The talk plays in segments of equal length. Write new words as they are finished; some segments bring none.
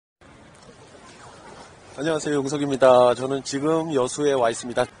안녕하세요, 용석입니다. 저는 지금 여수에 와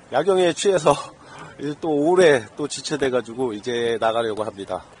있습니다. 야경에 취해서 이제 또 오래 또 지체돼가지고 이제 나가려고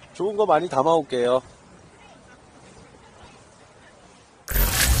합니다. 좋은 거 많이 담아올게요.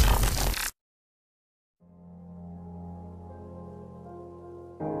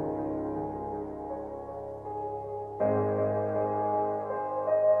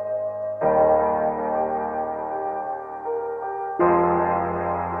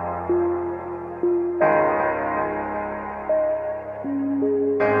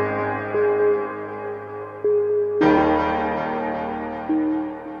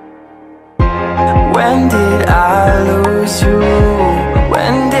 When did I lose you?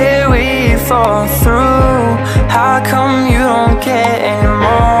 When did we fall through? How come you don't care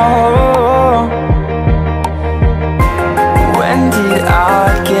anymore? When did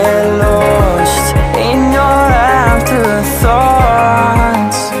I get lost in your afterthoughts?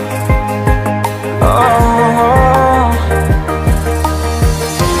 Oh,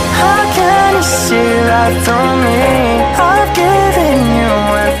 how can you see right through me? I've given you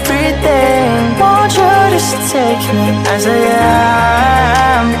everything. Won't you just take me as I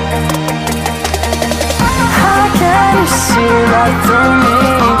am? How can you see right through me?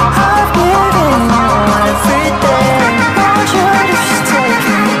 I've given you everything. Won't you just take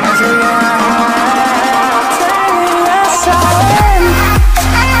me as I am? Take me as I am.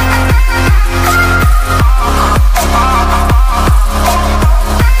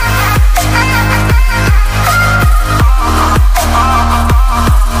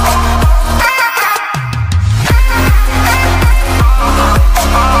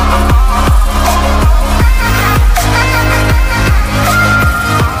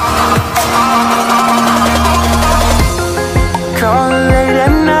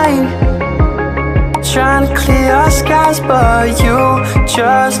 Trying to clear our skies, but you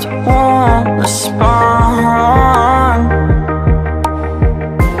just won't respond.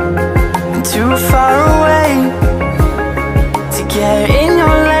 Too far away to get in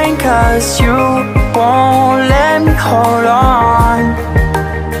your lane, 'cause you won't let me hold on.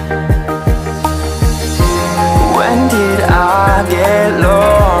 When did I get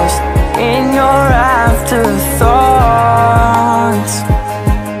lost in your afterthoughts?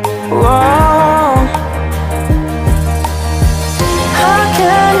 Whoa,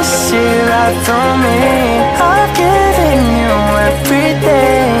 see right through me. I've given you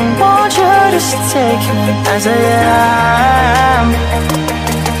everything. Won't you just take me as I am?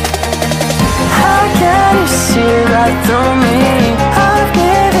 How can you see right through me? I've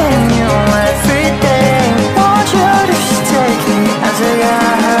given you everything. Won't you just take me as I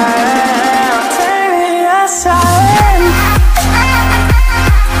am? Take me as I am.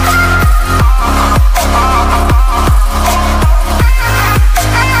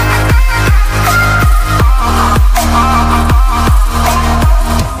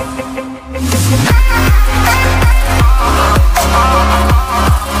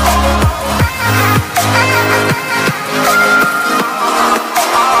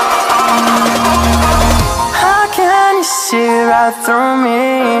 See right through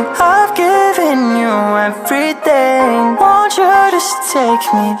me. I've given you everything. Won't you just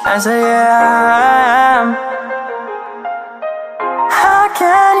take me as I am? How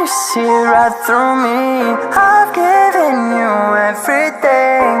can you see right through me? I've given you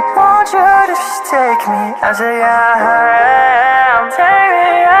everything. Won't you just take me as I am? Take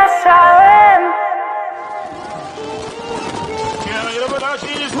me as I am. 자, 여러분 다시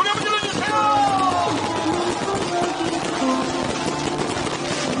소리 한번 질러주세요.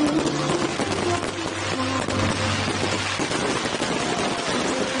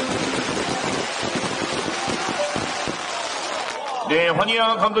 네,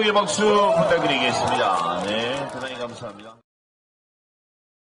 환희야 감독의 박수 부탁드리겠습니다. 네, 대단히 감사합니다.